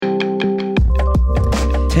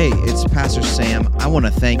Hey, it's Pastor Sam. I want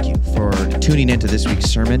to thank you for tuning into this week's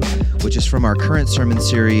sermon, which is from our current sermon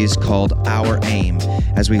series called Our Aim,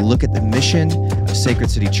 as we look at the mission of Sacred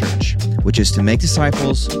City Church, which is to make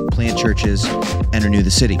disciples, plant churches, and renew the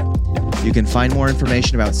city. You can find more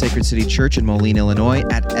information about Sacred City Church in Moline, Illinois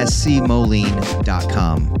at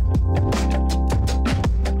scmoline.com.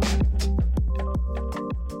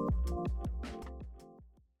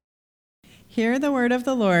 Hear the word of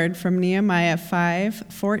the Lord from Nehemiah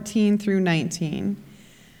 5:14 through 19.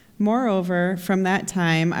 Moreover, from that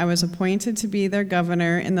time I was appointed to be their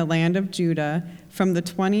governor in the land of Judah from the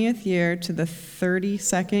 20th year to the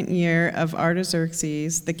 32nd year of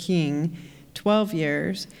Artaxerxes the king, 12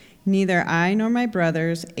 years. Neither I nor my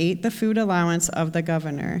brothers ate the food allowance of the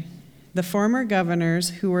governor. The former governors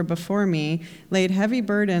who were before me laid heavy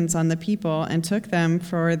burdens on the people and took them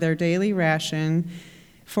for their daily ration,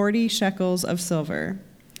 40 shekels of silver.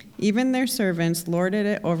 Even their servants lorded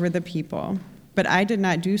it over the people. But I did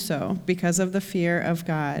not do so because of the fear of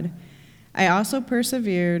God. I also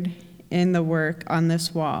persevered in the work on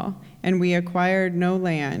this wall, and we acquired no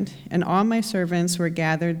land, and all my servants were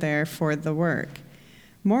gathered there for the work.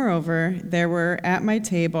 Moreover, there were at my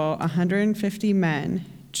table 150 men,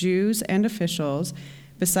 Jews and officials,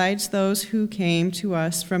 besides those who came to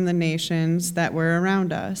us from the nations that were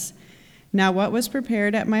around us. Now what was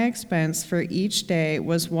prepared at my expense for each day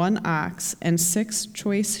was 1 ox and 6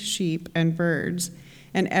 choice sheep and birds,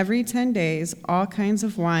 and every 10 days all kinds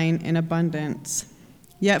of wine in abundance.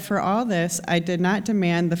 Yet for all this I did not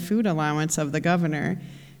demand the food allowance of the governor,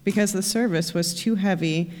 because the service was too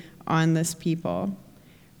heavy on this people.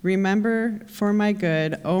 Remember for my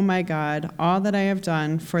good, O my God, all that I have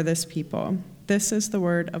done for this people. This is the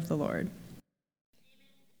word of the Lord.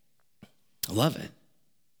 I love it.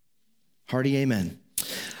 Hearty amen.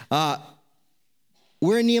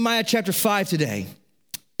 We're in Nehemiah chapter 5 today.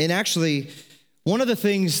 And actually, one of the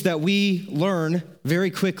things that we learn very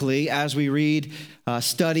quickly as we read,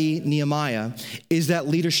 study Nehemiah is that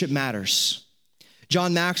leadership matters.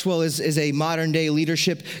 John Maxwell is a modern day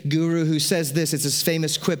leadership guru who says this. It's his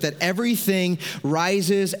famous quip that everything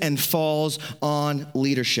rises and falls on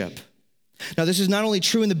leadership. Now, this is not only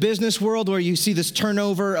true in the business world where you see this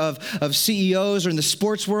turnover of CEOs, or in the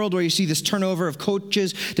sports world where you see this turnover of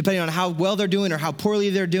coaches, depending on how well they're doing or how poorly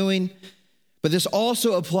they're doing. But this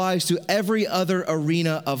also applies to every other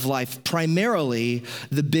arena of life, primarily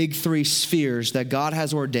the big 3 spheres that God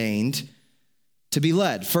has ordained to be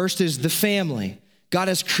led. First is the family. God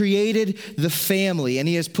has created the family, and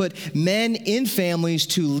he has put men in families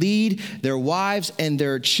to lead their wives and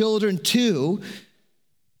their children to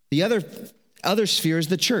the other sphere is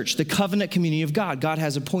the church, the covenant community of God. God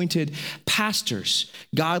has appointed pastors,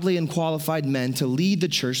 godly and qualified men to lead the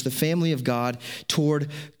church, the family of God, toward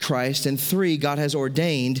Christ. And 3, God has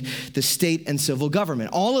ordained the state and civil government.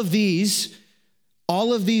 All of these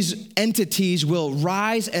entities will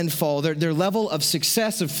rise and fall. Their level of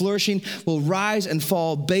success, of flourishing, will rise and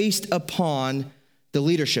fall based upon the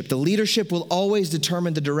leadership. The leadership will always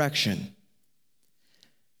determine the direction.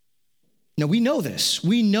 Now, we know this.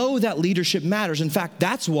 We know that leadership matters. In fact,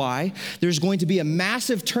 that's why there's going to be a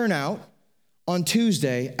massive turnout on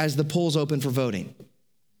Tuesday as the polls open for voting.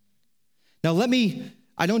 Now,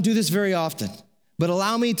 I don't do this very often, but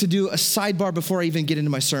allow me to do a sidebar before I even get into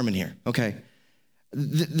my sermon here, okay?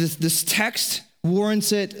 This text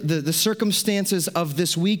warrants it. The circumstances of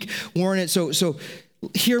this week warrant it. So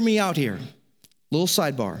hear me out here. Little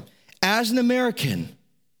sidebar. As an American,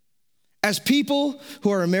 as people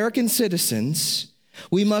who are American citizens,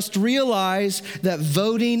 we must realize that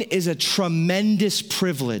voting is a tremendous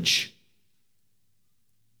privilege.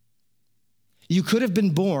 You could have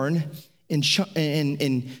been born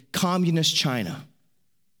in communist China.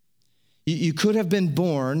 You could have been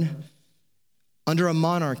born under a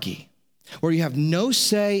monarchy where you have no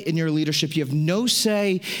say in your leadership. You have no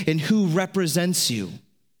say in who represents you.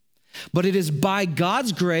 But it is by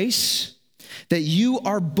God's grace that you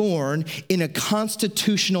are born in a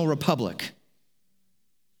constitutional republic.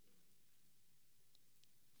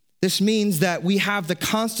 This means that we have the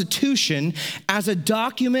Constitution as a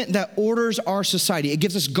document that orders our society. It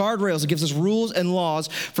gives us guardrails, it gives us rules and laws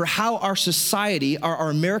for how our society, our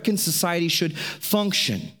American society, should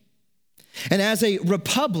function. And as a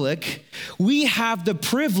republic, we have the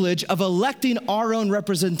privilege of electing our own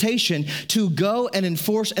representation to go and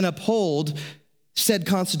enforce and uphold said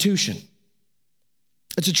Constitution.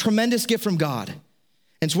 It's a tremendous gift from God. And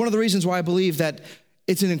it's one of the reasons why I believe that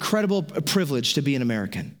it's an incredible privilege to be an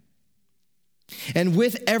American. And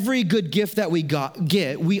with every good gift that we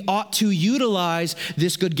get, we ought to utilize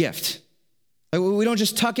this good gift. We don't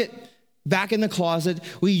just tuck it back in the closet.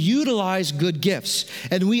 We utilize good gifts,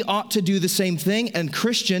 and we ought to do the same thing. And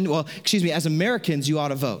as Americans, you ought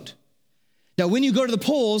to vote. Now, when you go to the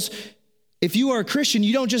polls, if you are a Christian,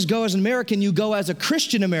 you don't just go as an American, you go as a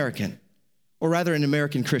Christian American, or rather an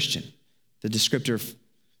American Christian, the descriptor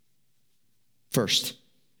first.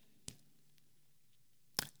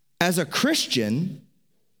 As a Christian,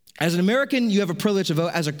 as an American, you have a privilege to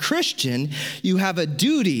vote. As a Christian, you have a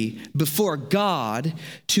duty before God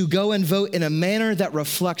to go and vote in a manner that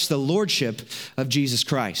reflects the lordship of Jesus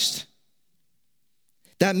Christ.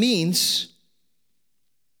 That means,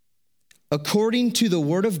 according to the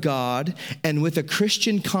Word of God and with a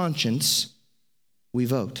Christian conscience, we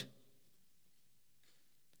vote.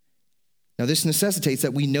 Now, this necessitates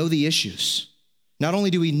that we know the issues. Not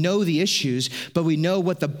only do we know the issues, but we know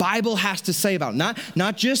what the Bible has to say about it.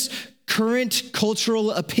 Not just current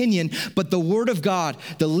cultural opinion, but the Word of God,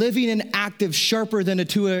 the living and active, sharper than a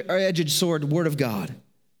two-edged sword Word of God.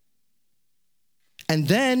 And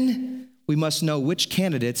then we must know which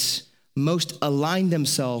candidates most align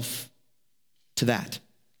themselves to that.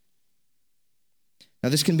 Now,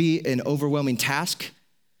 this can be an overwhelming task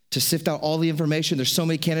to sift out all the information. There's so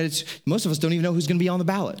many candidates. Most of us don't even know who's going to be on the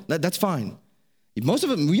ballot. That's fine. Most of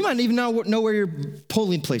them, you might even know where your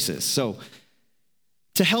polling place is. So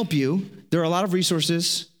to help you, there are a lot of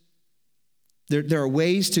resources. There are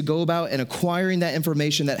ways to go about and acquiring that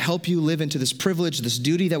information that help you live into this privilege, this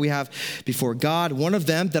duty that we have before God. One of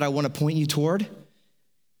them that I want to point you toward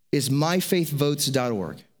is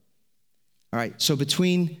myfaithvotes.org. All right, so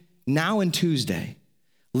between now and Tuesday,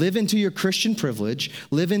 live into your Christian privilege,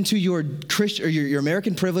 live into your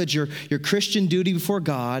American privilege, your Christian duty before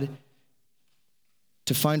God,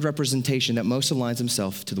 to find representation that most aligns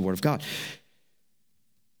himself to the Word of God.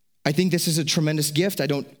 I think this is a tremendous gift.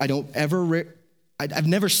 I've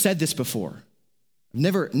never said this before.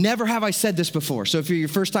 Never have I said this before. So if you're your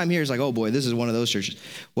first time here, it's like, oh boy, this is one of those churches.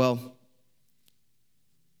 Well,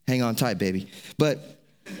 hang on tight, baby. But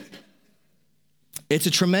it's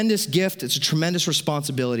a tremendous gift. It's a tremendous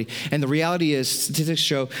responsibility. And the reality is, statistics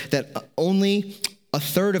show that only a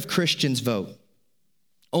third of Christians vote.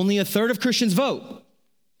 Only a third of Christians vote.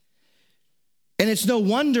 And it's no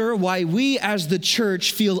wonder why we as the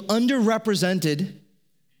church feel underrepresented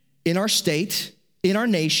in our state, in our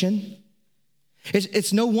nation.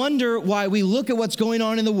 It's no wonder why we look at what's going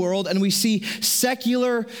on in the world and we see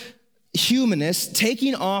secular humanists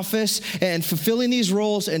taking office and fulfilling these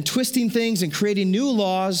roles and twisting things and creating new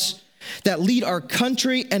laws that lead our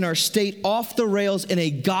country and our state off the rails in a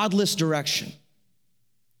godless direction.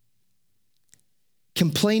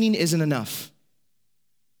 Complaining isn't enough.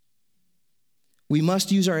 We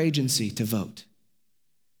must use our agency to vote.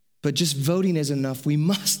 But just voting isn't enough. We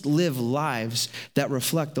must live lives that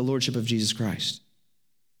reflect the lordship of Jesus Christ.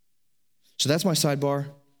 So that's my sidebar,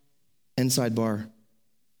 end sidebar,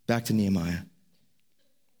 back to Nehemiah.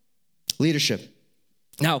 Leadership.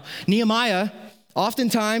 Now, Nehemiah,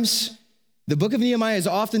 oftentimes, the book of Nehemiah is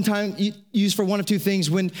oftentimes used for one of two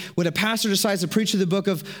things. When a pastor decides to preach through the book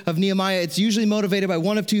of Nehemiah, it's usually motivated by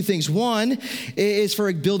one of two things. One is for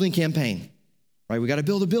a building campaign. Right, we got to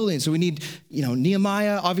build a building. So we need,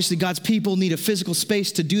 Nehemiah, obviously God's people need a physical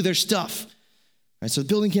space to do their stuff. Right, so the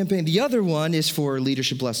building campaign. The other one is for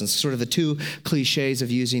leadership lessons, sort of the two cliches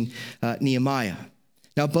of using Nehemiah.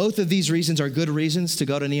 Now, both of these reasons are good reasons to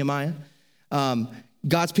go to Nehemiah.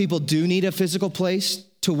 God's people do need a physical place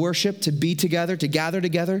to worship, to be together, to gather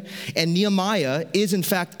together. And Nehemiah is, in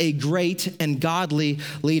fact, a great and godly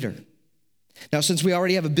leader. Now, since we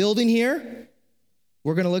already have a building here,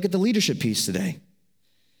 we're going to look at the leadership piece today.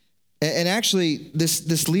 And actually,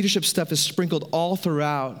 this leadership stuff is sprinkled all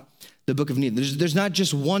throughout the book of Nehemiah. There's not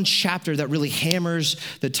just one chapter that really hammers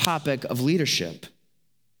the topic of leadership.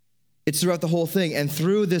 It's throughout the whole thing. And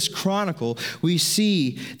through this chronicle, we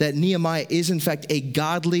see that Nehemiah is, in fact, a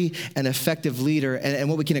godly and effective leader. And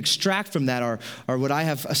what we can extract from that are what I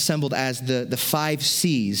have assembled as the 5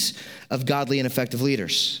 C's of godly and effective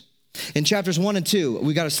leaders. In chapters 1 and 2,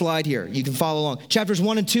 we got a slide here. You can follow along. Chapters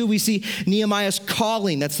 1 and 2, we see Nehemiah's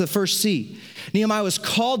calling. That's the first C. Nehemiah was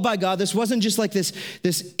called by God. This wasn't just like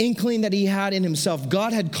this inkling that he had in himself.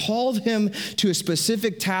 God had called him to a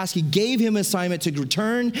specific task. He gave him an assignment to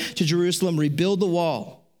return to Jerusalem, rebuild the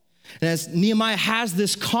wall. And as Nehemiah has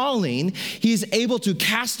this calling, he's able to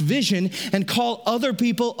cast vision and call other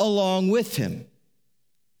people along with him.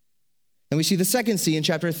 And we see the second C in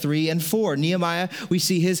chapter 3 and 4. Nehemiah, we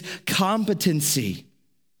see his competency.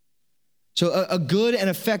 So a good and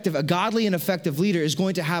effective, a godly and effective leader is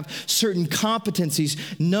going to have certain competencies,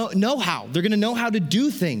 know-how. They're going to know how to do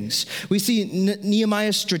things. We see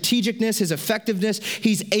Nehemiah's strategicness, his effectiveness.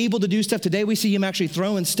 He's able to do stuff. Today we see him actually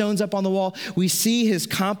throwing stones up on the wall. We see his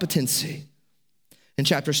competency. In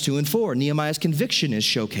chapters 2 and 4, Nehemiah's conviction is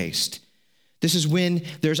showcased. This is when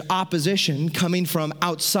there's opposition coming from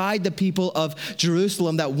outside the people of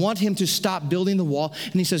Jerusalem that want him to stop building the wall.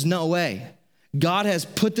 And he says, no way. God has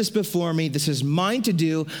put this before me. This is mine to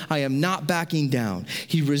do. I am not backing down.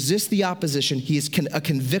 He resists the opposition. He is a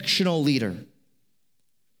convictional leader.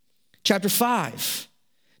 Chapter 5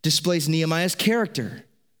 displays Nehemiah's character.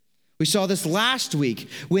 We saw this last week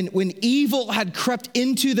when evil had crept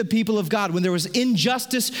into the people of God, when there was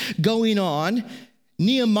injustice going on.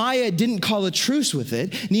 Nehemiah didn't call a truce with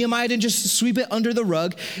it. Nehemiah didn't just sweep it under the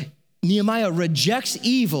rug. Nehemiah rejects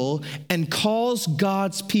evil and calls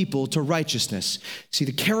God's people to righteousness. See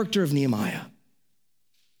the character of Nehemiah.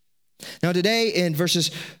 Now today in verses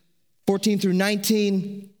 14 through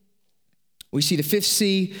 19, we see the fifth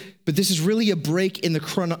C, but this is really a break in the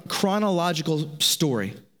chronological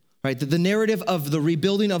story, right? The narrative of the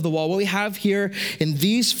rebuilding of the wall. What we have here in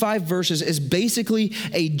these 5 verses is basically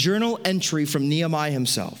a journal entry from Nehemiah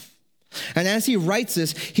himself. And as he writes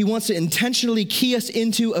this, he wants to intentionally key us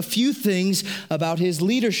into a few things about his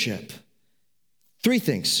leadership. 3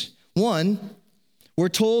 things. 1, we're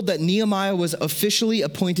told that Nehemiah was officially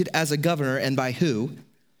appointed as a governor, and by who?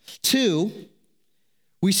 2,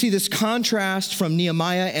 we see this contrast from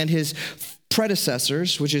Nehemiah and his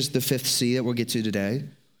predecessors, which is the 5th C that we'll get to today.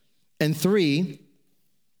 And 3,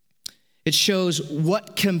 it shows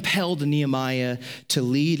what compelled Nehemiah to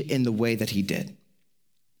lead in the way that he did.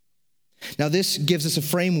 Now, this gives us a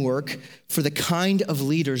framework for the kind of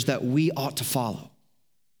leaders that we ought to follow.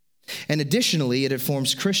 And additionally, it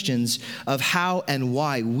informs Christians of how and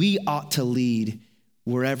why we ought to lead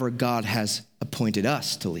wherever God has appointed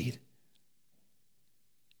us to lead.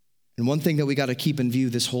 And one thing that we got to keep in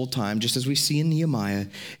view this whole time, just as we see in Nehemiah,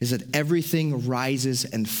 is that everything rises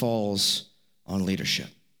and falls on leadership.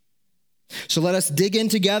 So let us dig in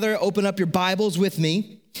together. Open up your Bibles with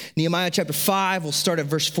me. Nehemiah chapter 5, we'll start at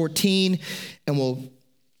verse 14, and we'll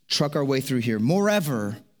truck our way through here.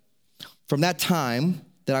 Moreover, from that time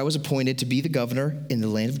that I was appointed to be the governor in the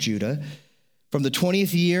land of Judah, from the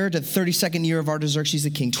 20th year to the 32nd year of Artaxerxes the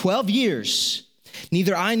king, 12 years,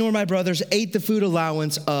 neither I nor my brothers ate the food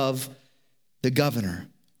allowance of the governor.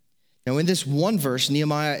 Now, in this one verse,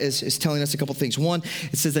 Nehemiah is telling us a couple things. One,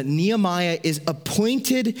 it says that Nehemiah is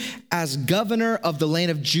appointed as governor of the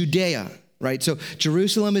land of Judea. Right, so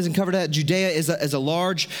Jerusalem isn't covered that. Judea is a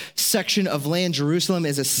large section of land. Jerusalem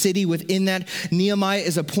is a city within that. Nehemiah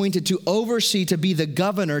is appointed to oversee, to be the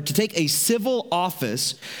governor, to take a civil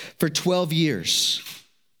office for 12 years.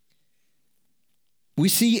 We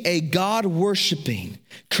see a God-worshiping,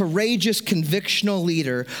 courageous, convictional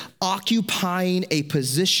leader occupying a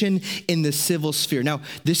position in the civil sphere. Now,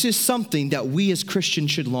 this is something that we as Christians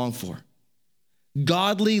should long for.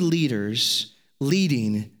 Godly leaders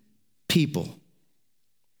leading people.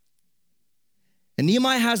 And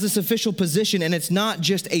Nehemiah has this official position, and it's not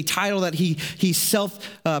just a title that he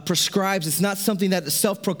self-prescribes. It's not something that is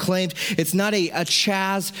self-proclaimed. It's not a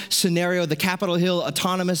Chaz scenario, the Capitol Hill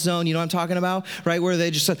autonomous zone, you know what I'm talking about, right? Where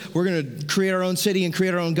they just said, we're going to create our own city and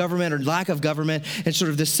create our own government, or lack of government, and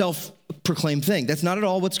sort of this self-proclaimed thing. That's not at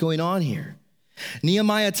all what's going on here.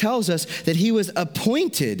 Nehemiah tells us that he was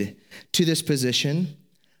appointed to this position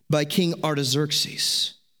by King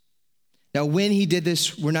Artaxerxes. Now, when he did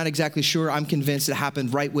this, we're not exactly sure. I'm convinced it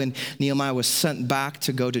happened right when Nehemiah was sent back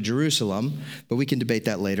to go to Jerusalem, but we can debate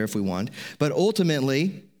that later if we want. But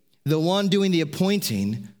ultimately, the one doing the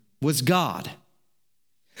appointing was God.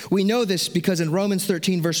 We know this because in Romans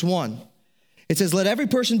 13, verse 1, it says, "Let every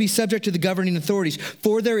person be subject to the governing authorities,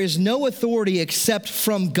 for there is no authority except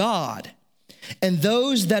from God. And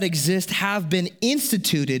those that exist have been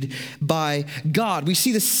instituted by God." We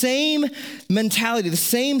see the same mentality, the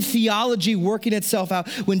same theology working itself out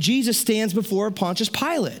when Jesus stands before Pontius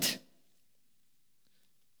Pilate.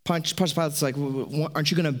 Pontius Pilate's like,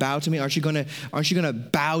 aren't you going to bow to me? Aren't you going to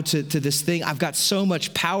bow to this thing? I've got so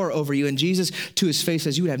much power over you. And Jesus, to his face,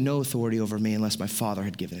 says, you would have no authority over me unless my Father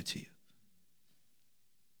had given it to you.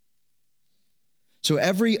 So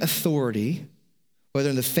every authority, whether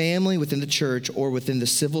in the family, within the church, or within the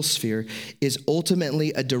civil sphere, is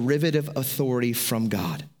ultimately a derivative authority from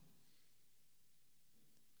God.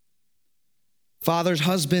 Fathers,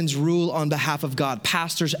 husbands rule on behalf of God.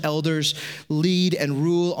 Pastors, elders lead and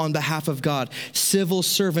rule on behalf of God. Civil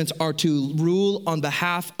servants are to rule on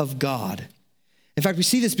behalf of God. In fact, we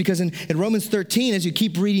see this because in Romans 13, as you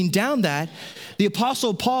keep reading down that, the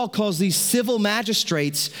Apostle Paul calls these civil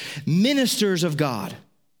magistrates ministers of God,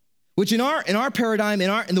 which in our paradigm,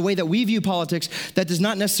 in the way that we view politics, that does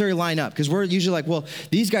not necessarily line up, because we're usually like, well,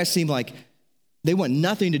 these guys seem like they want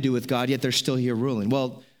nothing to do with God, yet they're still here ruling.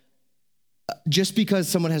 Well, just because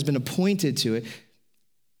someone has been appointed to it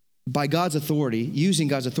by God's authority, using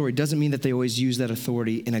God's authority, doesn't mean that they always use that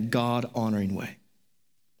authority in a God-honoring way.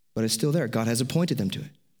 But it's still there. God has appointed them to it.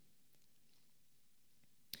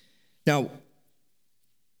 Now,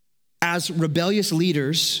 as rebellious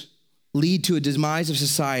leaders lead to a demise of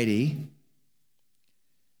society,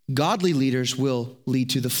 godly leaders will lead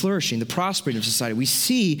to the flourishing, the prospering of society. We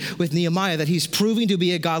see with Nehemiah that he's proving to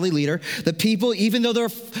be a godly leader. The people, even though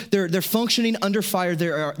they're functioning under fire,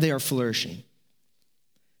 they are flourishing.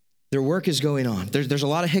 Their work is going on. There's a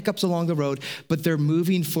lot of hiccups along the road, but they're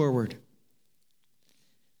moving forward.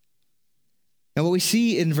 And what we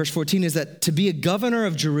see in verse 14 is that to be a governor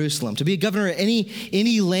of Jerusalem, to be a governor of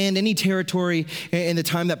any land, any territory in the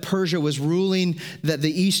time that Persia was ruling the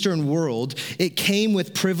eastern world, it came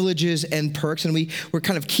with privileges and perks, and we're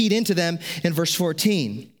kind of keyed into them in verse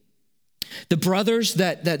 14. The brothers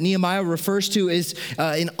that Nehemiah refers to is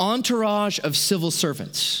an entourage of civil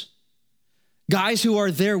servants. Guys who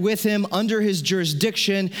are there with him under his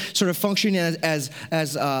jurisdiction, sort of functioning as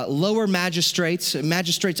lower magistrates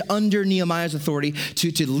under Nehemiah's authority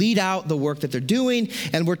to lead out the work that they're doing.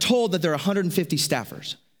 And we're told that there are 150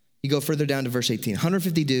 staffers. You go further down to verse 18,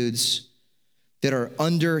 150 dudes that are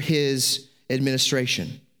under his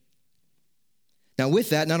administration. Now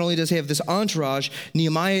with that, not only does he have this entourage,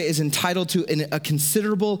 Nehemiah is entitled to a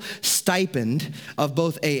considerable stipend of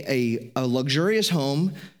both a luxurious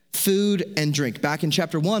home, food, and drink. Back in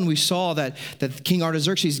chapter 1, we saw that King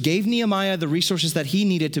Artaxerxes gave Nehemiah the resources that he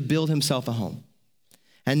needed to build himself a home.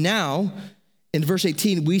 And now, in verse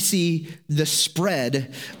 18, we see the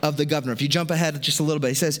spread of the governor. If you jump ahead just a little bit,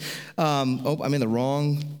 he says, I'm in the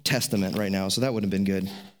wrong testament right now, so that wouldn't have been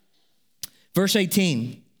good. Verse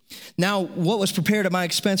 18. Now, what was prepared at my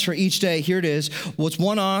expense for each day, here it is, was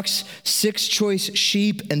 1 ox, 6 choice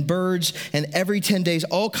sheep and birds, and every 10 days,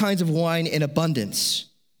 all kinds of wine in abundance.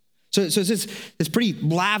 So it's this pretty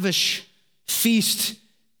lavish feast,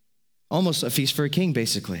 almost a feast for a king,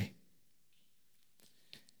 basically.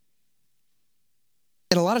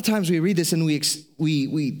 And a lot of times we read this and we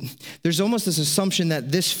there's almost this assumption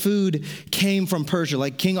that this food came from Persia,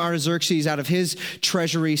 like King Artaxerxes out of his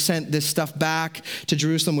treasury sent this stuff back to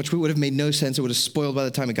Jerusalem, which would have made no sense. It would have spoiled by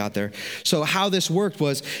the time it got there. So how this worked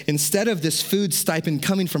was, instead of this food stipend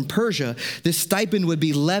coming from Persia, this stipend would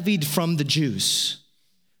be levied from the Jews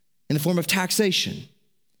in the form of taxation.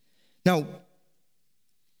 Now,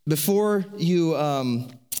 before you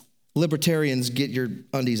libertarians get your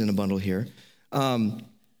undies in a bundle here,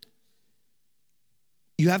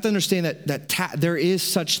 you have to understand that there is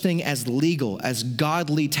such thing as legal, as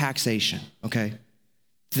godly taxation, okay?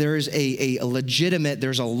 There is a legitimate,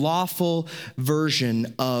 there's a lawful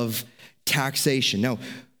version of taxation. Now,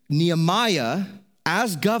 Nehemiah,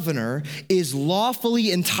 as governor, is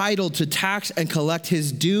lawfully entitled to tax and collect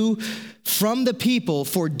his due from the people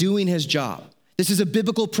for doing his job. This is a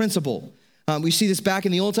biblical principle. We see this back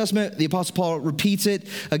in the Old Testament. The Apostle Paul repeats it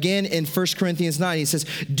again in 1 Corinthians 9. He says,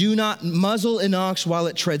 do not muzzle an ox while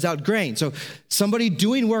it treads out grain. So somebody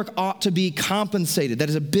doing work ought to be compensated. That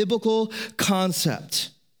is a biblical concept.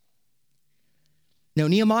 Now,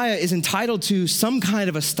 Nehemiah is entitled to some kind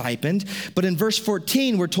of a stipend, but in verse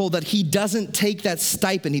 14, we're told that he doesn't take that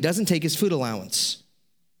stipend. He doesn't take his food allowance.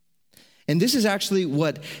 And this is actually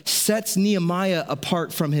what sets Nehemiah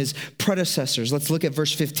apart from his predecessors. Let's look at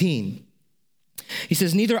verse 15. He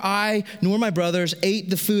says, neither I nor my brothers ate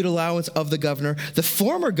the food allowance of the governor. The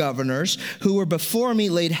former governors who were before me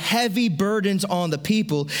laid heavy burdens on the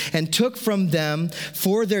people and took from them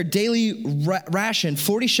for their daily ration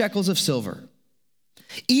 40 shekels of silver.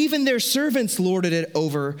 Even their servants lorded it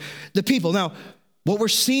over the people. Now, what we're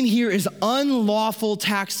seeing here is unlawful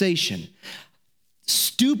taxation.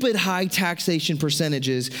 Stupid high taxation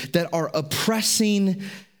percentages that are oppressing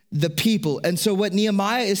the people. And so what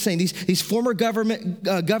Nehemiah is saying, these former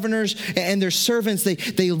governors and their servants,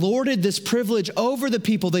 they lorded this privilege over the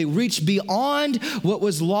people. They reached beyond what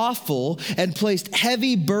was lawful and placed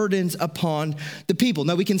heavy burdens upon the people.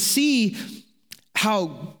 Now we can see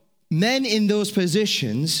how men in those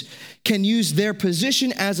positions can use their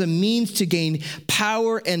position as a means to gain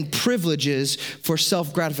power and privileges for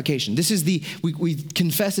self-gratification. This is we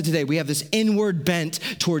confess it today, we have this inward bent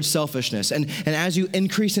towards selfishness. And as you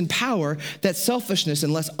increase in power, that selfishness,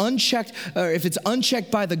 unless unchecked, or if it's unchecked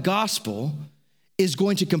by the gospel, is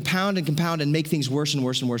going to compound and make things worse and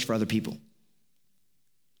worse and worse for other people.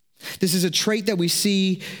 This is a trait that we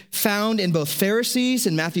see found in both Pharisees.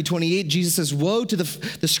 In Matthew 28, Jesus says, woe to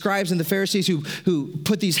the scribes and the Pharisees who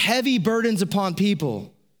put these heavy burdens upon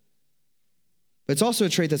people. But it's also a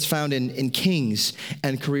trait that's found in kings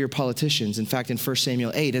and career politicians. In fact, in 1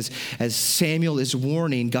 Samuel 8, as Samuel is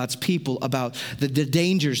warning God's people about the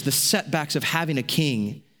dangers, the setbacks of having a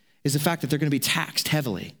king, is the fact that they're going to be taxed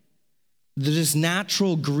heavily. There's this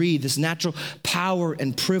natural greed, this natural power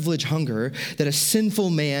and privilege hunger that a sinful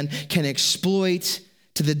man can exploit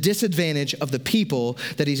to the disadvantage of the people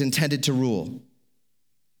that he's intended to rule.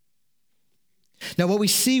 Now, what we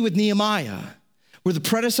see with Nehemiah, where the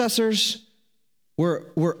predecessors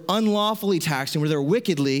were unlawfully taxed and where they're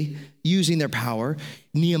wickedly using their power,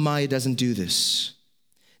 Nehemiah doesn't do this.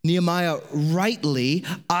 Nehemiah rightly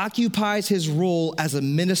occupies his role as a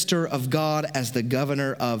minister of God, as the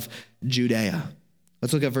governor of Judea.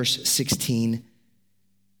 Let's look at verse 16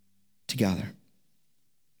 together.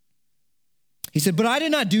 He said, but I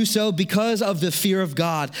did not do so because of the fear of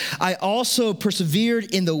God. I also persevered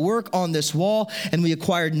in the work on this wall, and we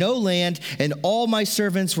acquired no land, and all my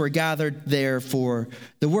servants were gathered there for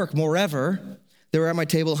the work. Moreover, there were at my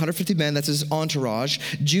table 150 men, that's his entourage,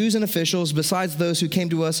 Jews and officials, besides those who came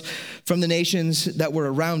to us from the nations that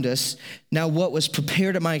were around us. Now what was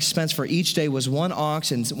prepared at my expense for each day was 1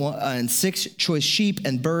 ox and 6 choice sheep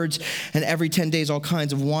and birds, and every 10 days all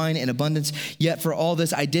kinds of wine in abundance. Yet for all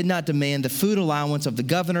this I did not demand the food allowance of the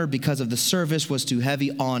governor, because of the service was too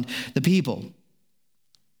heavy on the people.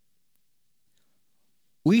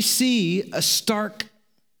 We see a stark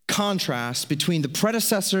contrast between the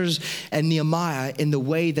predecessors and Nehemiah in the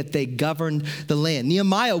way that they governed the land.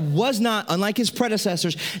 Nehemiah was not, unlike his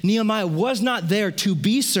predecessors, Nehemiah was not there to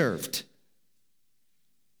be served.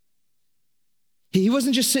 He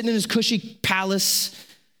wasn't just sitting in his cushy palace,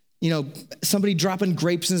 somebody dropping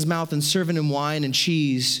grapes in his mouth and serving him wine and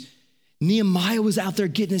cheese. Nehemiah was out there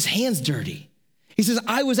getting his hands dirty. He says,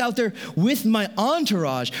 I was out there with my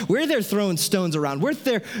entourage. We're there throwing stones around. We're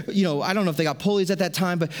there, I don't know if they got pulleys at that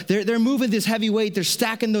time, but they're moving this heavy weight. They're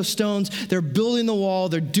stacking those stones. They're building the wall.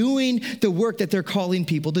 They're doing the work that they're calling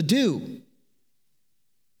people to do.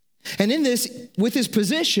 And in this, with his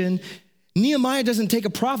position, Nehemiah doesn't take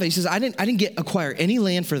a profit. He says, I didn't acquire any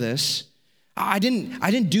land for this. I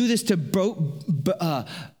didn't do this to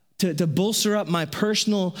bolster up my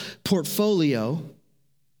personal portfolio.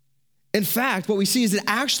 In fact, what we see is it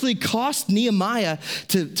actually cost Nehemiah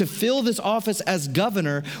to fill this office as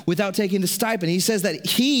governor without taking the stipend. He says that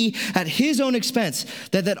he, at his own expense,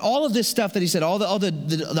 that all of this stuff that he said, all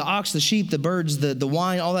the ox, the sheep, the birds, the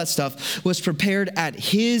wine, all that stuff was prepared at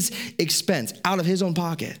his expense, out of his own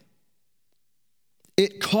pocket.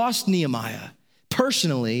 It cost Nehemiah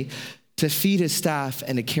personally to feed his staff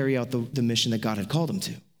and to carry out the mission that God had called him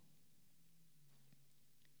to.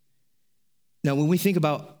 Now, when we think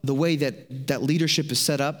about the way that leadership is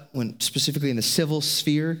set up, when specifically in the civil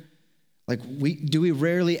sphere, do we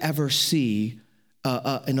rarely ever see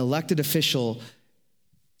an elected official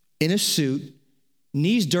in a suit,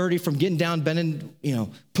 knees dirty from getting down, bending,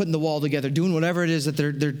 putting the wall together, doing whatever it is that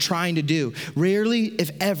they're trying to do. Rarely,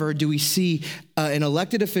 if ever, do we see an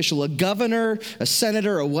elected official, a governor, a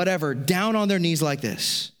senator, or whatever, down on their knees like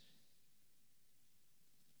this.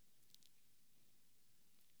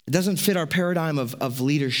 It doesn't fit our paradigm of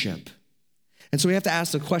leadership. And so we have to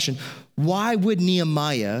ask the question, why would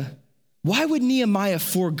Nehemiah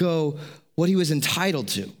forego what he was entitled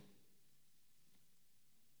to?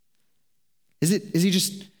 Is he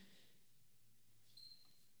just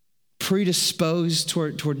predisposed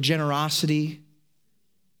toward generosity?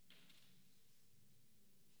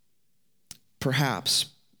 Perhaps,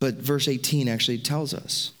 but verse 18 actually tells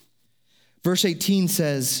us. Verse 18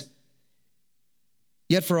 says,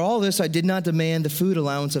 yet for all this, I did not demand the food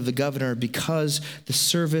allowance of the governor because the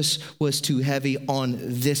service was too heavy on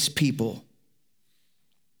this people.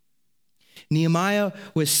 Nehemiah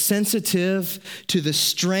was sensitive to the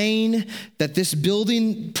strain that this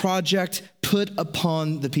building project put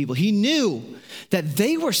upon the people. He knew that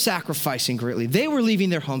they were sacrificing greatly. They were leaving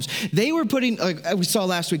their homes. They were putting, like we saw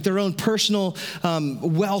last week, their own personal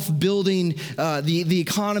wealth building, the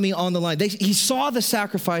economy on the line. He saw the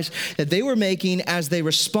sacrifice that they were making as they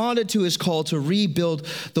responded to his call to rebuild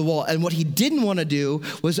the wall. And what he didn't want to do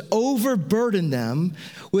was overburden them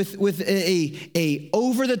with a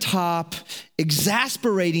over-the-top,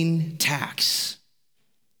 exasperating tax.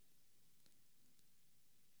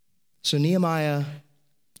 So Nehemiah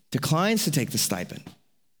declines to take the stipend.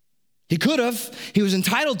 He could have. He was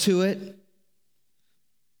entitled to it.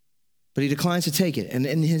 but he declines to take it. And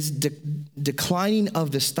in his declining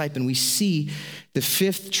of the stipend, we see the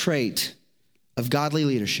fifth trait of godly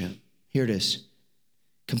leadership. Here it is,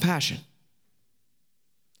 compassion.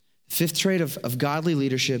 The fifth trait of godly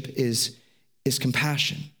leadership is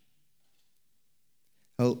compassion.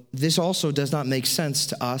 Now, this also does not make sense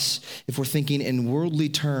to us if we're thinking in worldly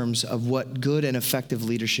terms of what good and effective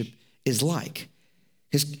leadership is like.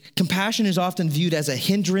 Because compassion is often viewed as a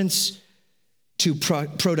hindrance to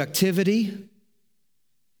productivity,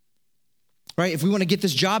 right? If we want to get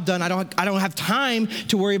this job done, I don't have time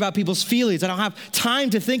to worry about people's feelings. I don't have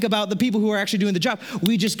time to think about the people who are actually doing the job.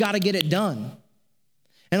 We just got to get it done.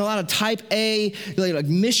 And a lot of type A, like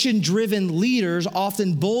mission-driven leaders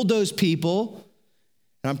often bulldoze people.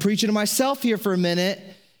 And I'm preaching to myself here for a minute.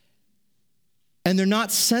 And they're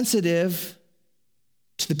not sensitive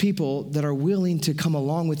to the people that are willing to come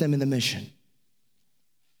along with them in the mission.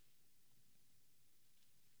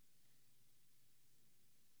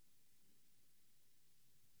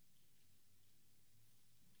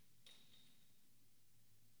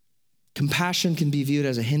 Compassion can be viewed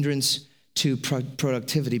as a hindrance to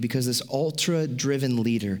productivity because this ultra-driven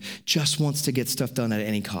leader just wants to get stuff done at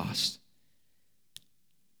any cost.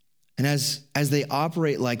 And as they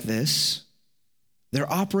operate like this,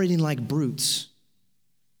 they're operating like brutes.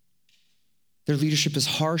 Their leadership is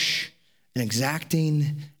harsh and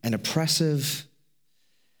exacting and oppressive.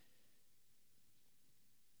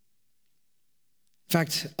 In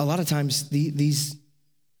fact, a lot of times these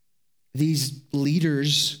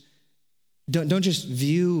leaders don't just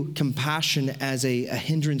view compassion as a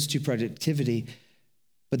hindrance to productivity,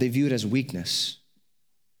 but they view it as weakness.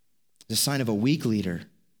 It's a sign of a weak leader.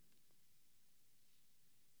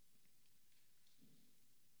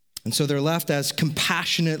 And so they're left as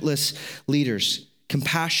compassionless leaders.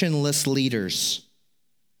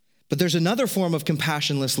 But there's another form of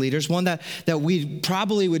compassionless leaders, one that we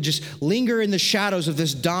probably would just linger in the shadows of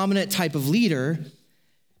this dominant type of leader.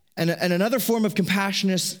 And another form of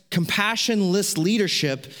compassionless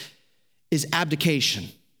leadership is abdication.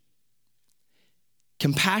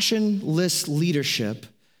 Compassionless leadership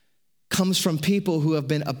comes from people who have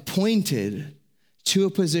been appointed to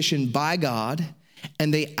a position by God,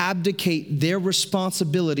 and they abdicate their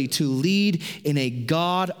responsibility to lead in a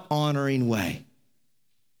God-honoring way.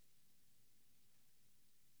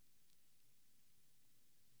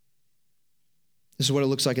 This is what it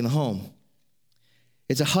looks like in the home.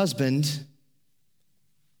 It's a husband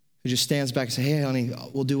who just stands back and says, hey, honey,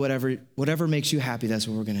 we'll do whatever makes you happy, that's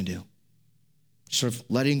what we're going to do. Sort of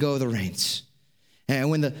letting go of the reins.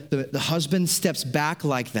 And when the husband steps back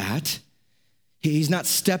like that, he's not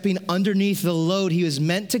stepping underneath the load he was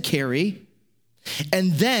meant to carry.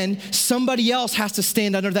 And then somebody else has to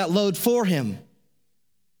stand under that load for him.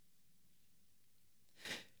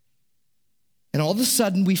 And all of a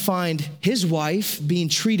sudden we find his wife being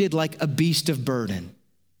treated like a beast of burden.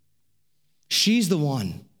 She's the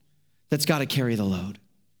one that's got to carry the load.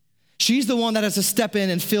 She's the one that has to step in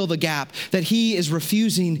and fill the gap that he is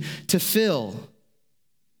refusing to fill.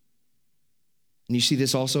 And you see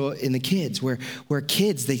this also in the kids, where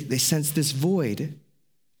kids, they sense this void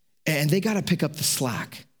and they got to pick up the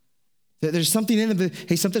slack. There's something in them,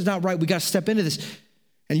 hey, something's not right. We got to step into this.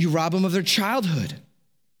 And you rob them of their childhood.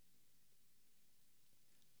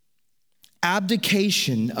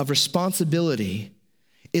 Abdication of responsibility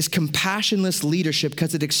is compassionless leadership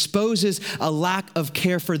because it exposes a lack of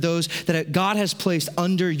care for those that God has placed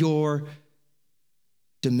under your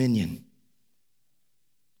dominion.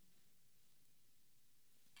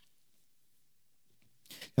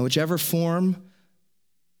 Now, whichever form,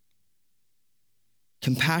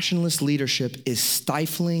 compassionless leadership is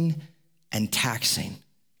stifling and taxing.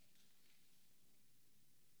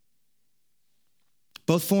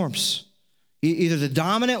 Both forms. Either the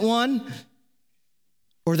dominant one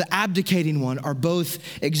or the abdicating one are both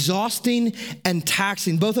exhausting and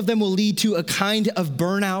taxing. Both of them will lead to a kind of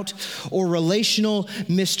burnout or relational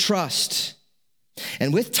mistrust.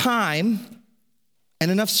 And with time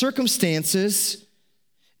and enough circumstances,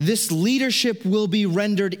 this leadership will be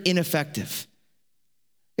rendered ineffective.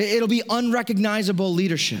 It'll be unrecognizable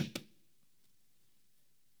leadership.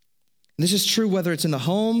 And this is true whether it's in the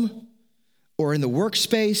home, or in the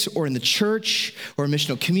workspace, or in the church, or a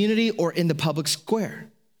missional community, or in the public square.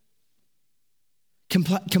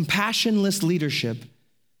 Compassionless leadership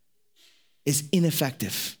is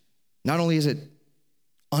ineffective. Not only is it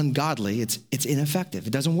ungodly, it's ineffective.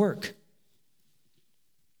 It doesn't work.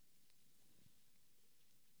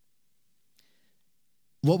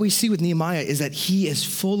 What we see with Nehemiah is that he is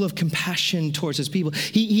full of compassion towards his people.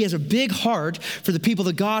 He has a big heart for the people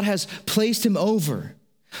that God has placed him over.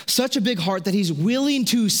 Such a big heart that he's willing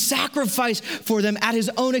to sacrifice for them at his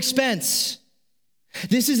own expense.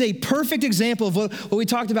 This is a perfect example of what we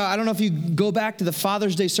talked about. I don't know if you go back to the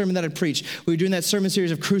Father's Day sermon that I preached. We were doing that sermon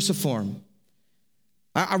series of Cruciform.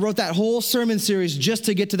 I wrote that whole sermon series just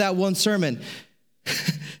to get to that one sermon.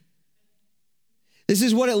 This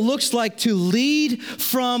is what it looks like to lead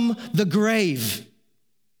from the grave.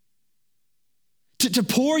 To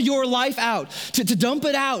pour your life out, to dump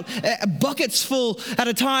it out, buckets full at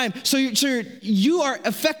a time. So you are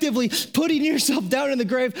effectively putting yourself down in the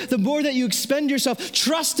grave. The more that you expend yourself,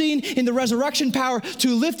 trusting in the resurrection power to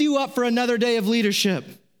lift you up for another day of leadership.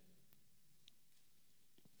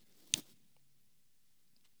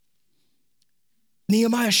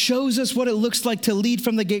 Nehemiah shows us what it looks like to lead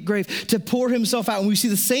from the grave, to pour himself out. And we see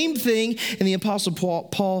the same thing in the Apostle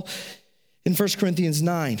Paul in 1 Corinthians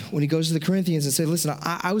 9, when he goes to the Corinthians and says, listen,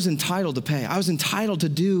 I was entitled to pay. I was entitled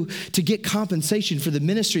to get compensation for the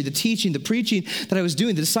ministry, the teaching, the preaching that I was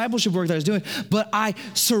doing, the discipleship work that I was doing, but I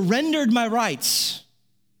surrendered my rights.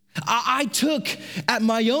 I took at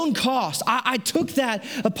my own cost. I took that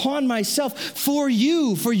upon myself for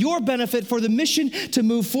you, for your benefit, for the mission to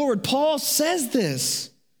move forward. Paul says this.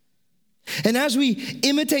 And as we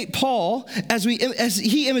imitate Paul, as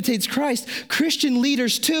he imitates Christ, Christian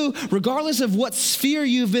leaders too, regardless of what sphere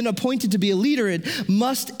you've been appointed to be a leader in,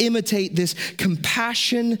 must imitate this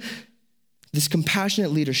compassionate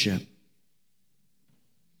leadership.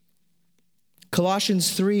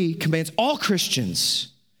 Colossians 3 commands all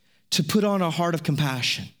Christians to put on a heart of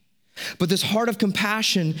compassion. But this heart of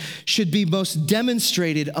compassion should be most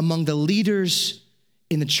demonstrated among the leaders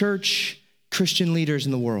in the church, Christian leaders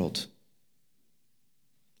in the world.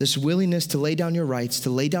 This willingness to lay down your rights, to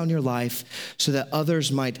lay down your life so that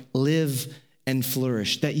others might live and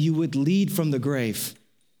flourish, that you would lead from the grave.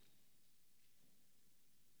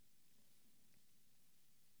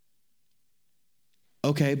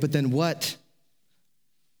 Okay, but then what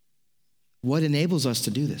enables us to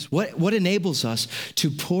do this? What enables us to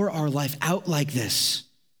pour our life out like this?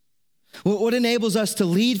 What enables us to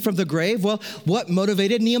lead from the grave? Well, what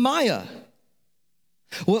motivated Nehemiah?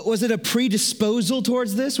 Was it a predisposal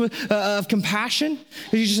towards this of compassion?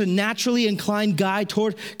 Was he just a naturally inclined guy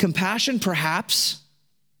toward compassion? Perhaps.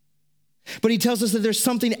 But he tells us that there's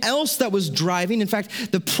something else that was driving. In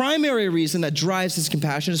fact, the primary reason that drives his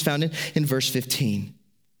compassion is found in verse 15.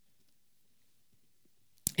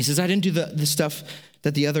 He says, I didn't do the stuff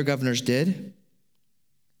that the other governors did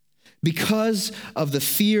because of the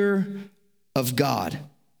fear of God.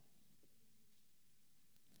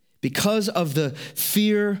 Because of the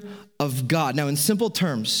fear of God. Now, in simple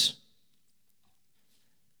terms,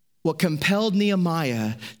 what compelled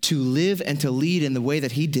Nehemiah to live and to lead in the way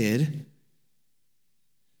that he did,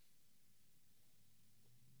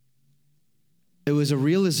 it was a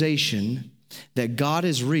realization that God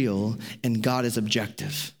is real and God is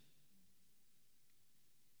objective.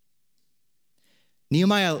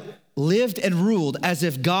 Nehemiah lived and ruled as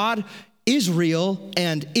if God is real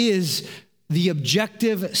and is the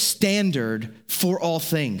objective standard for all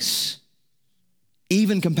things,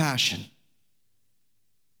 even compassion.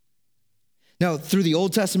 Now, through the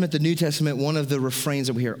Old Testament, the New Testament, one of the refrains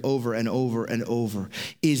that we hear over and over and over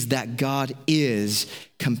is that God is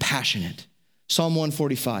compassionate. Psalm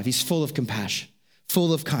 145, he's full of compassion,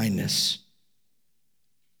 full of kindness.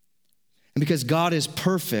 And because God is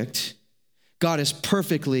perfect, God is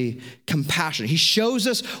perfectly compassionate. He shows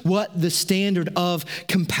us what the standard of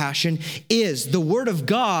compassion is. The Word of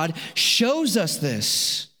God shows us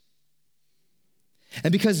this.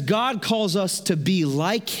 And because God calls us to be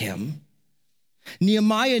like him,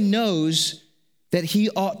 Nehemiah knows that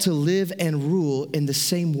he ought to live and rule in the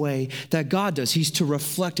same way that God does. He's to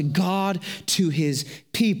reflect God to his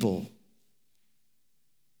people.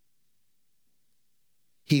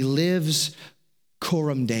 He lives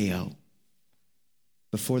coram Deo,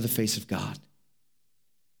 before the face of God.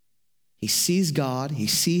 He sees God, he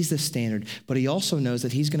sees the standard, but he also knows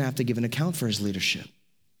that he's going to have to give an account for his leadership.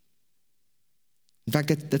 In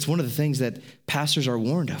fact, that's one of the things that pastors are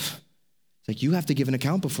warned of. It's like, you have to give an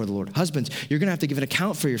account before the Lord. Husbands, you're going to have to give an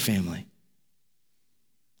account for your family.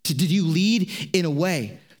 Did you lead in a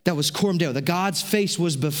way that was coram Deo, that God's face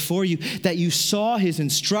was before you, that you saw his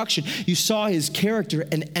instruction, you saw his character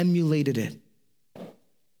and emulated it?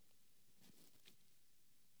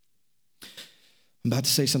 I'm about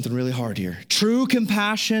to say something really hard here. True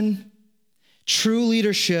compassion, true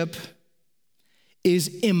leadership is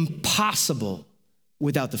impossible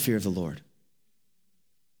without the fear of the Lord.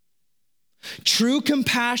 True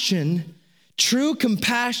compassion, True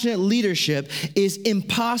compassionate leadership is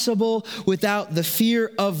impossible without the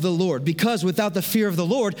fear of the Lord, because without the fear of the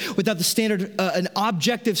Lord, without the standard, an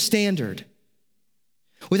objective standard,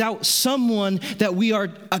 without someone that we are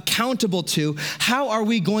accountable to, how are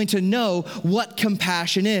we going to know what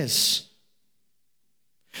compassion is?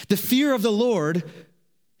 The fear of the Lord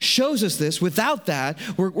shows us this. Without that,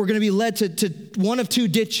 we're going to be led to one of two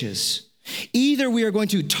ditches. Either we are going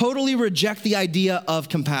to totally reject the idea of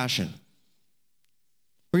compassion.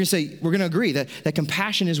 We're going to agree that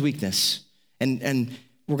compassion is weakness. And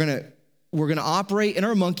we're going to operate in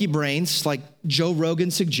our monkey brains, like Joe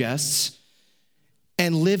Rogan suggests,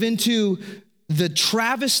 and live into the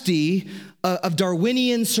travesty of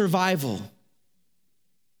Darwinian survival.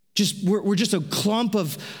 We're just a clump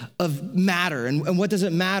of matter. And what does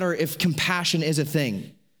it matter if compassion is a thing?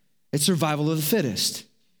 It's survival of the fittest.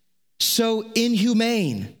 So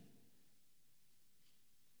inhumane.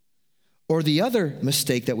 Or the other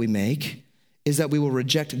mistake that we make is that we will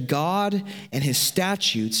reject God and his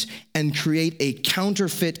statutes and create a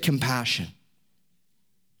counterfeit compassion.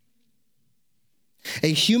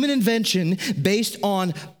 A human invention based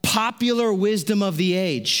on popular wisdom of the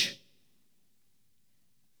age.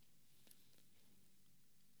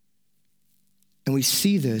 And we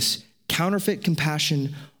see this counterfeit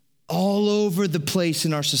compassion all over the place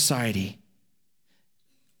in our society.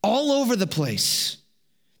 All over the place.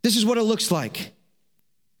 This is what it looks like.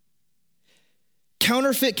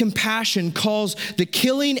 Counterfeit compassion calls the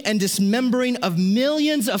killing and dismembering of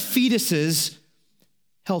millions of fetuses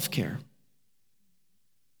healthcare.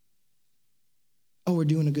 Oh, we're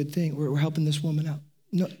doing a good thing. We're helping this woman out.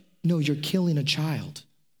 No, you're killing a child.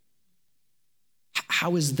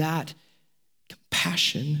 How is that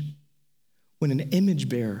compassion when an image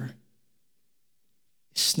bearer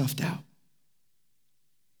is snuffed out?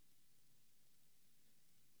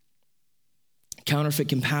 Counterfeit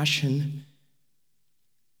compassion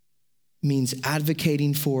means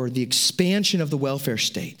advocating for the expansion of the welfare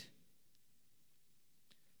state.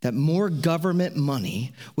 That more government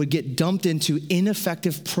money would get dumped into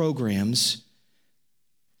ineffective programs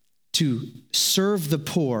to serve the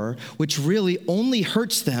poor, which really only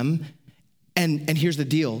hurts them. And here's the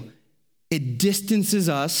deal. It distances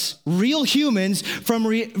us, real humans,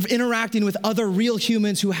 from interacting with other real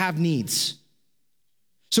humans who have needs.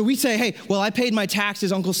 So we say, hey, well, I paid my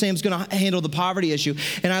taxes. Uncle Sam's going to handle the poverty issue.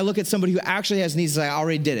 And I look at somebody who actually has needs and say, I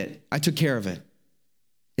already did it. I took care of it.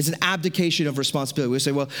 It's an abdication of responsibility. We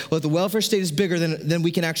say, well, if the welfare state is bigger, then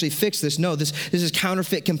we can actually fix this. No, this is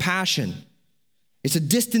counterfeit compassion. It's a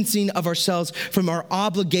distancing of ourselves from our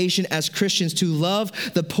obligation as Christians to love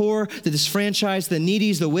the poor, the disfranchised, the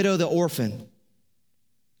needy, the widow, the orphan.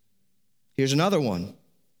 Here's another one.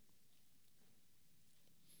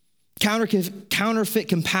 Counterfeit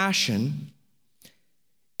compassion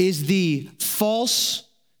is the false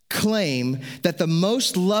claim that the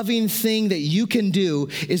most loving thing that you can do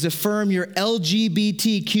is affirm your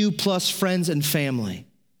LGBTQ plus friends and family.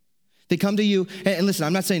 They come to you, and listen,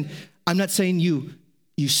 I'm not saying you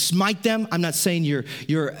smite them. I'm not saying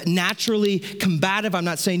you're naturally combative. I'm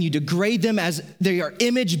not saying you degrade them as they are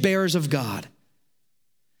image bearers of God.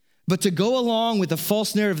 But to go along with the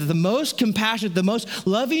false narrative that the most compassionate, the most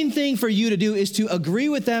loving thing for you to do is to agree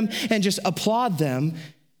with them and just applaud them,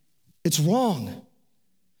 it's wrong.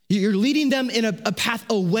 You're leading them in a path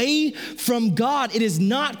away from God. It is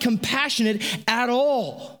not compassionate at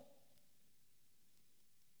all.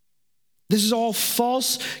 This is all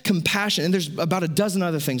false compassion. And there's about a dozen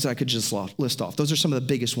other things that I could just list off. Those are some of the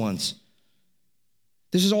biggest ones.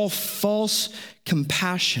 This is all false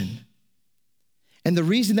compassion. And the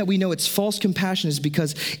reason that we know it's false compassion is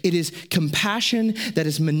because it is compassion that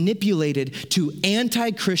is manipulated to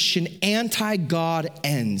anti-Christian, anti-God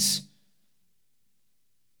ends.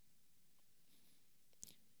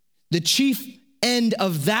 The chief end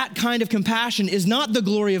of that kind of compassion is not the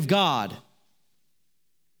glory of God.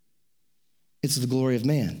 It's the glory of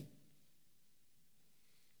man.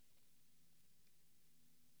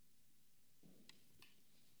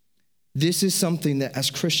 This is something that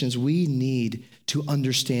as Christians we need to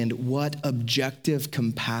understand what objective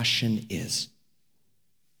compassion is.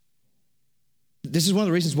 This is one of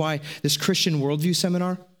the reasons why this Christian worldview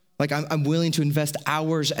seminar, like I'm willing to invest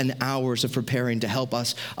hours and hours of preparing to help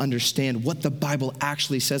us understand what the Bible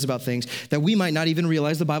actually says about things that we might not even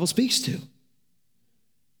realize the Bible speaks to.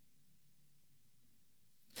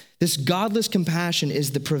 This godless compassion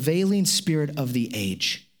is the prevailing spirit of the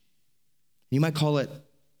age. You might call it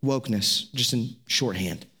wokeness, just in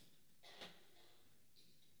shorthand.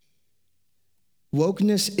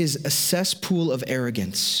 Wokeness is a cesspool of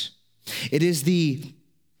arrogance. It is the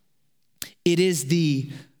It is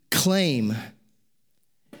the claim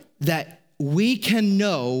that we can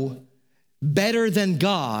know better than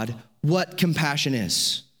God what compassion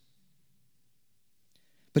is.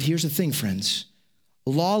 But here's the thing, friends.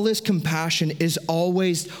 Lawless compassion is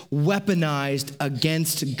always weaponized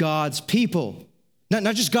against God's people.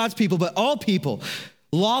 Not just God's people, but all people.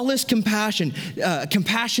 Lawless compassion,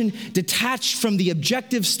 compassion detached from the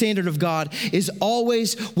objective standard of God, is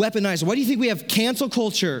always weaponized. Why do you think we have cancel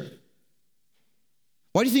culture?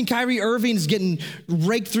 Why do you think Kyrie Irving is getting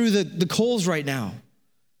raked through the coals right now?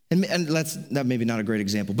 And that's maybe not a great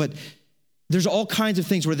example, but there's all kinds of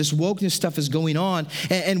things where this wokeness stuff is going on,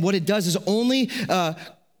 and what it does is only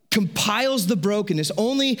compiles the brokenness,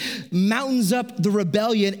 only mountains up the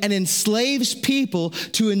rebellion and enslaves people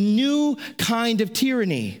to a new kind of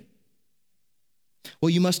tyranny. Well,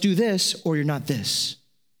 you must do this or you're not this.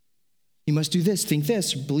 You must do this, think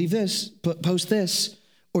this, believe this, post this,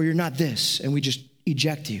 or you're not this, and we just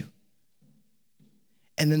eject you.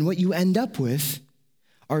 And then what you end up with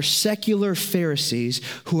are secular Pharisees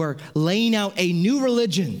who are laying out a new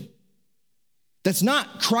religion that's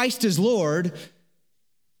not Christ is Lord,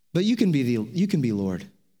 but you can be Lord.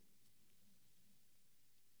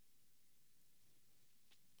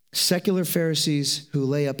 Secular Pharisees who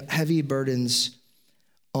lay up heavy burdens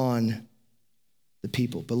on the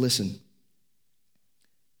people. But listen,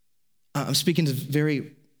 I'm speaking to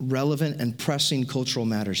very relevant and pressing cultural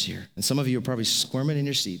matters here. And some of you are probably squirming in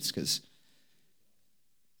your seats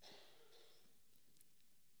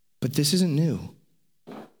but this isn't new.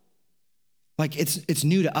 Like it's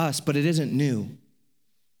new to us, but it isn't new.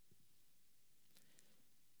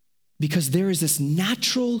 Because there is this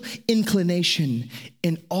natural inclination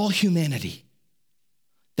in all humanity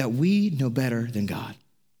that we know better than God.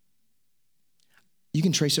 You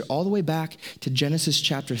can trace it all the way back to Genesis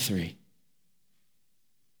chapter 3.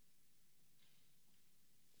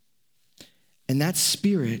 And that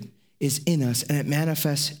spirit is in us, and it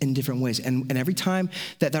manifests in different ways. And every time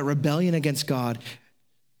that rebellion against God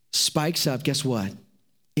spikes up, guess what?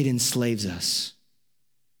 It enslaves us.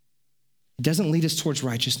 It doesn't lead us towards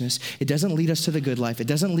righteousness. It doesn't lead us to the good life. It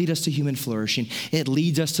doesn't lead us to human flourishing. It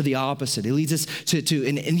leads us to the opposite. It leads us to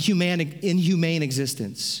an inhumane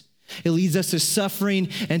existence. It leads us to suffering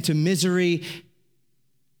and to misery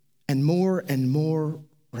and more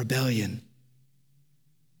rebellion.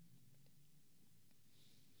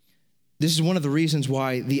 This is one of the reasons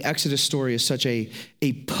why the Exodus story is such a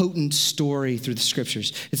potent story through the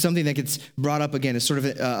scriptures. It's something that gets brought up again. It's sort of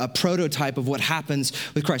a prototype of what happens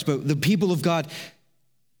with Christ. But the people of God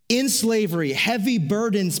in slavery, heavy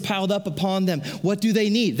burdens piled up upon them. What do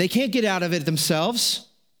they need? They can't get out of it themselves.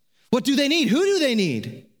 What do they need? Who do they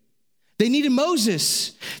need? They needed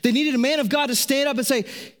Moses. They needed a man of God to stand up and say,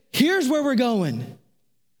 here's where we're going.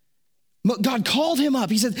 God called him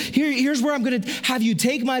up. He said, here's where I'm going to have you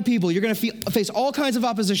take my people. You're going to face all kinds of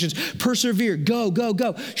oppositions. Persevere. Go.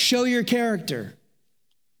 Show your character.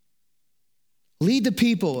 Lead the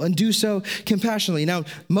people and do so compassionately. Now,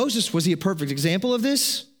 Moses, was he a perfect example of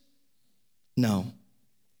this? No,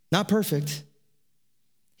 not perfect.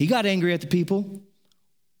 He got angry at the people.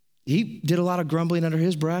 He did a lot of grumbling under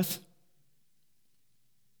his breath.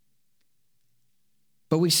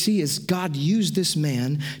 But we see is God used this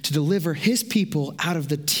man to deliver his people out of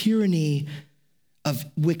the tyranny of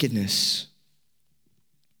wickedness.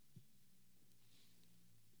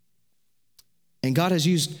 And God has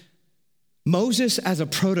used Moses as a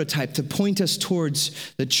prototype to point us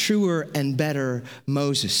towards the truer and better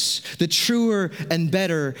Moses, the truer and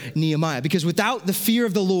better Nehemiah. Because without the fear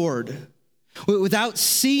of the Lord, without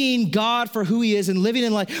seeing God for who he is and living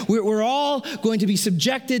in life, we're all going to be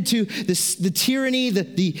subjected to the tyranny,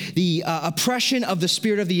 the oppression of the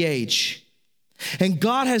spirit of the age. And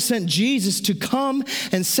God has sent Jesus to come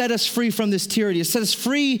and set us free from this tyranny, to set us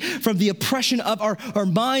free from the oppression of our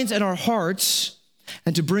minds and our hearts,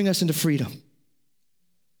 and to bring us into freedom.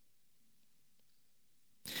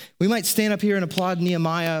 We might stand up here and applaud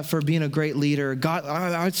Nehemiah for being a great leader.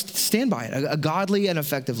 I would stand by it, a godly and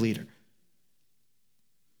effective leader.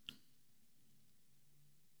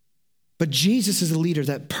 But Jesus is a leader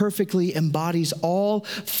that perfectly embodies all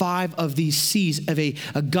 5 of these C's of a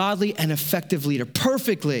godly and effective leader,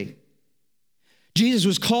 perfectly. Jesus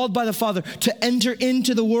was called by the Father to enter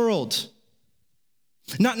into the world.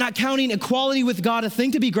 Not counting equality with God a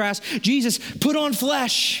thing to be grasped. Jesus put on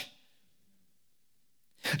flesh.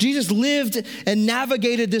 Jesus lived and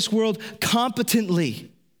navigated this world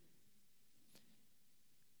competently.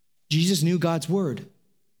 Jesus knew God's word.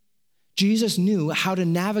 Jesus knew how to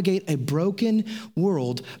navigate a broken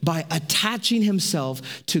world by attaching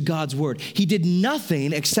himself to God's word. He did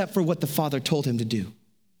nothing except for what the Father told him to do.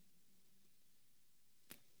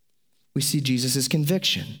 We see Jesus'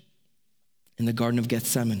 conviction in the Garden of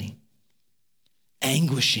Gethsemane.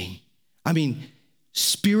 Anguishing.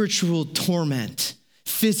 Spiritual torment.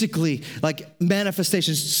 Physically, like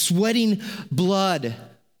manifestations, sweating blood.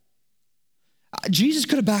 Jesus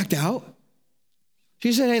could have backed out.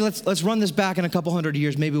 He said, hey, let's run this back in a couple hundred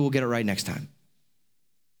years. Maybe we'll get it right next time.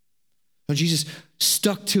 No, Jesus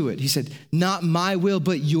stuck to it. He said, not my will,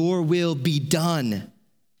 but your will be done.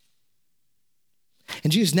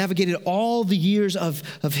 And Jesus navigated all the years of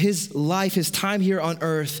his life, his time here on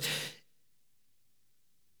earth,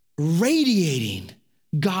 radiating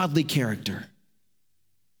godly character.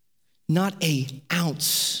 Not an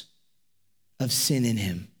ounce of sin in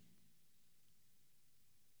him.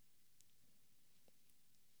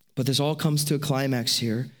 But this all comes to a climax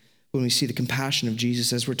here when we see the compassion of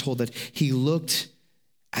Jesus, as we're told that he looked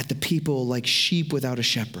at the people like sheep without a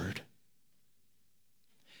shepherd.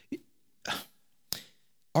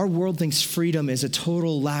 Our world thinks freedom is a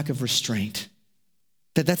total lack of restraint.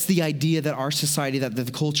 That's the idea that our society, that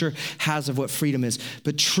the culture has of what freedom is.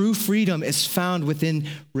 But true freedom is found within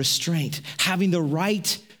restraint, having the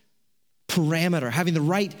right parameter, having the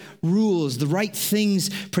right rules, the right things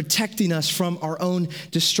protecting us from our own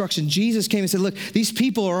destruction. Jesus came and said, look, these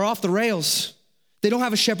people are off the rails. They don't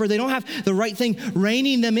have a shepherd. They don't have the right thing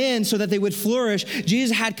reining them in so that they would flourish.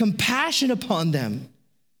 Jesus had compassion upon them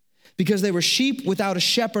because they were sheep without a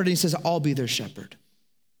shepherd. And he says, I'll be their shepherd.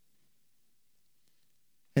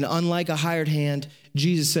 And unlike a hired hand,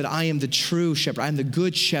 Jesus said, I am the true shepherd. I am the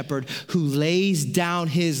good shepherd who lays down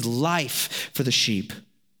his life for the sheep.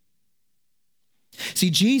 See,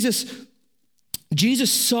 Jesus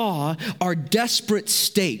saw our desperate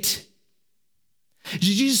state.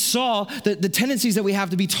 Jesus saw the tendencies that we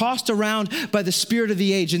have to be tossed around by the spirit of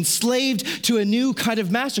the age, enslaved to a new kind of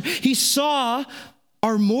master. He saw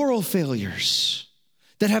our moral failures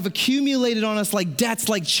that have accumulated on us like debts,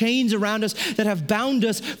 like chains around us that have bound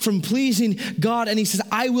us from pleasing God. And he says,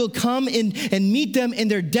 I will come in and meet them in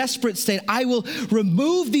their desperate state. I will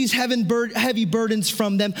remove these heavy burdens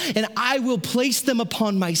from them, and I will place them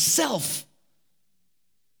upon myself.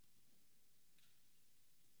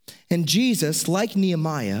 And Jesus, like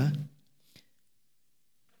Nehemiah,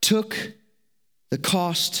 took the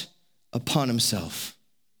cost upon himself.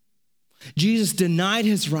 Jesus denied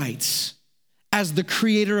his rights as the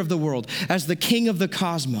creator of the world, as the king of the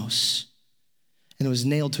cosmos, and was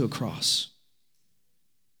nailed to a cross,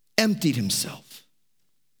 emptied himself.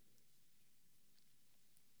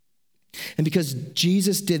 And because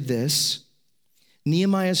Jesus did this,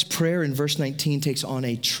 Nehemiah's prayer in verse 19 takes on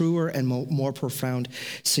a truer and more profound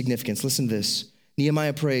significance. Listen to this.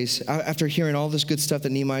 Nehemiah prays, after hearing all this good stuff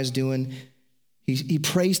that Nehemiah's doing, he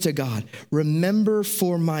prays to God, remember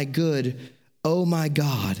for my good, oh my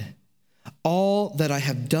God, all that I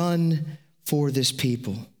have done for this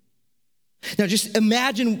people. Now just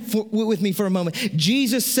imagine with me for a moment,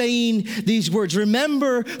 Jesus saying these words,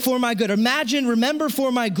 remember for my good. Remember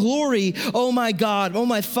for my glory, oh my God, oh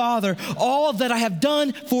my Father, all that I have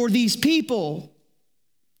done for these people.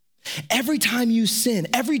 Every time you sin,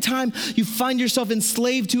 every time you find yourself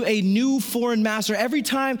enslaved to a new foreign master, every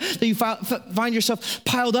time that you find yourself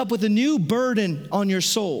piled up with a new burden on your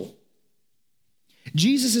soul,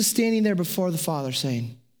 Jesus is standing there before the Father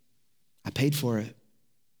saying, I paid for it.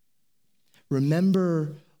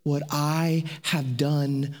 Remember what I have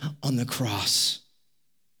done on the cross.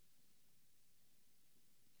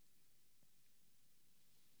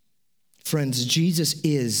 Friends, Jesus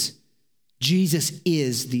is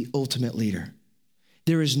the ultimate leader.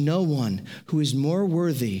 There is no one who is more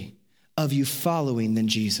worthy of you following than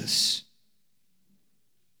Jesus.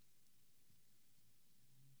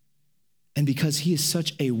 And because he is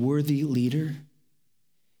such a worthy leader,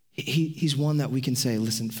 he's one that we can say,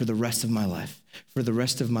 listen, for the rest of my life, for the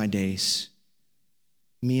rest of my days,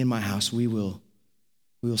 me and my house, we will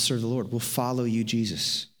serve the Lord. We'll follow you,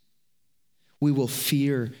 Jesus. We will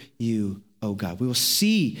fear you, oh God. We will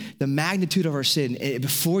see the magnitude of our sin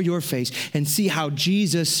before your face and see how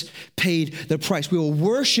Jesus paid the price. We will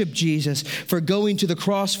worship Jesus for going to the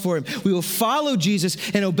cross for him. We will follow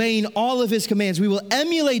Jesus and obeying all of his commands. We will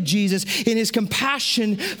emulate Jesus in his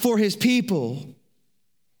compassion for his people.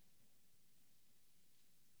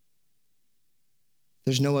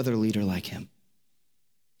 There's no other leader like him.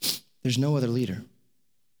 There's no other leader.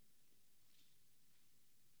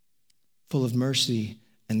 Full of mercy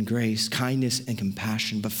and grace, kindness and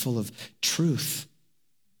compassion, but full of truth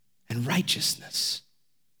and righteousness.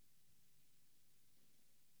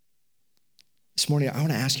 This morning, I want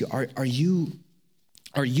to ask you,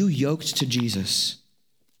 are you yoked to Jesus?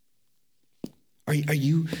 Are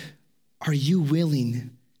you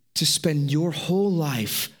willing to spend your whole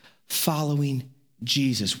life following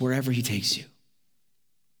Jesus wherever he takes you?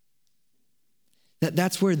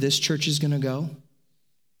 That's where this church is going to go.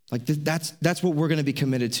 Like that's what we're going to be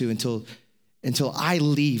committed to until I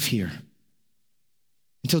leave here,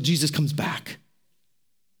 until Jesus comes back.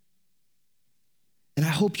 And I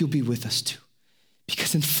hope you'll be with us too.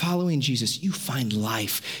 Because in following Jesus, you find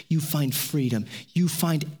life, you find freedom, you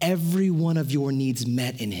find every one of your needs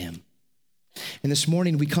met in him. And this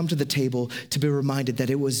morning we come to the table to be reminded that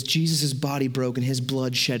it was Jesus' body broken, his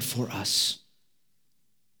blood shed for us.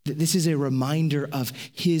 This is a reminder of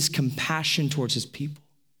his compassion towards his people.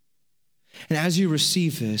 And as you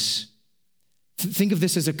receive this, think of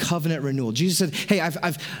this as a covenant renewal. Jesus said, hey,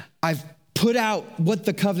 I've put out what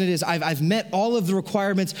the covenant is. I've met all of the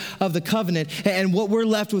requirements of the covenant. And what we're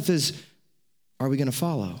left with is, are we going to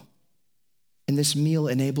follow? And this meal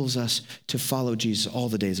enables us to follow Jesus all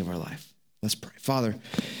the days of our life. Let's pray. Father,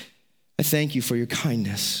 I thank you for your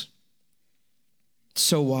kindness.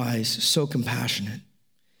 So wise, so compassionate.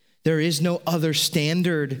 There is no other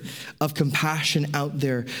standard of compassion out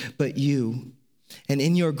there but you. And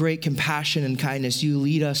in your great compassion and kindness, you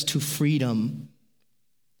lead us to freedom.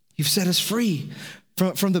 You've set us free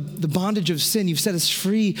from the bondage of sin. You've set us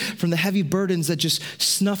free from the heavy burdens that just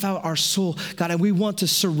snuff out our soul. God, and we want to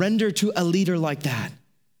surrender to a leader like that.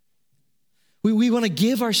 We want to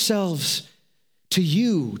give ourselves to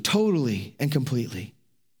you totally and completely.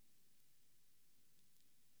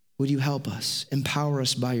 Would you help us, empower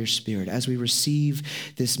us by your Spirit as we receive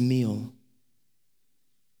this meal?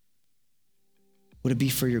 Would it be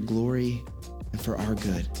for your glory and for our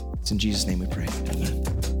good? It's in Jesus' name we pray. Amen.